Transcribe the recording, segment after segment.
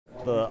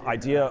the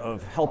idea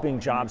of helping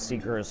job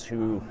seekers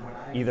who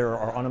either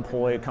are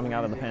unemployed coming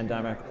out of the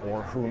pandemic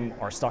or whom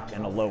are stuck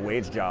in a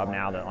low-wage job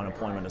now that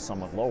unemployment is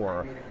somewhat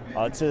lower,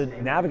 to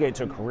navigate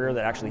to a career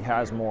that actually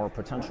has more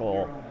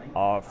potential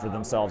for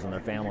themselves and their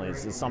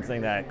families is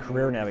something that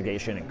career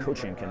navigation and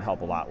coaching can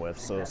help a lot with.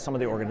 So some of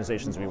the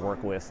organizations we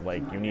work with,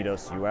 like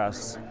Unidos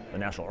US, the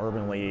National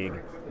Urban League,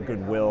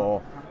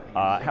 Goodwill,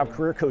 have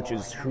career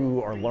coaches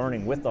who are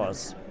learning with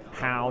us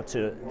how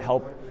to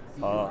help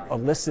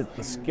elicit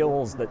the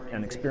skills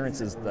and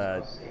experiences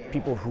that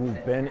people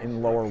who've been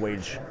in lower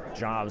wage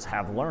jobs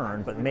have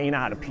learned but may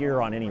not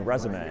appear on any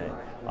resume,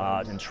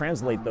 and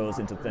translate those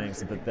into things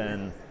that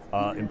then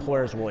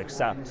employers will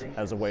accept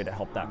as a way to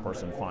help that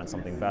person find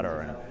something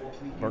better.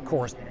 And of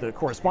course, the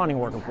corresponding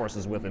work, of course,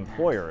 is with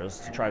employers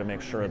to try to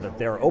make sure that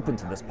they're open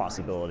to this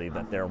possibility,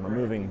 that they're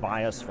removing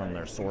bias from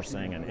their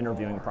sourcing and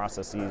interviewing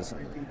processes,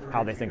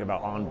 how they think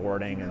about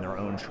onboarding and their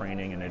own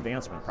training and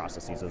advancement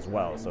processes as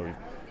well. So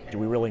do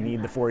we really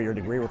need the 4-year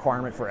degree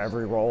requirement for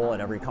every role at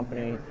every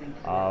company?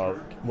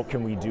 What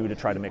can we do to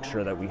try to make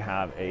sure that we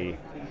have a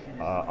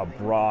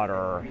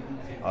broader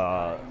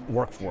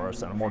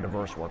workforce and a more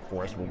diverse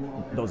workforce?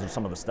 Well, those are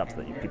some of the steps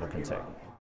that people can take.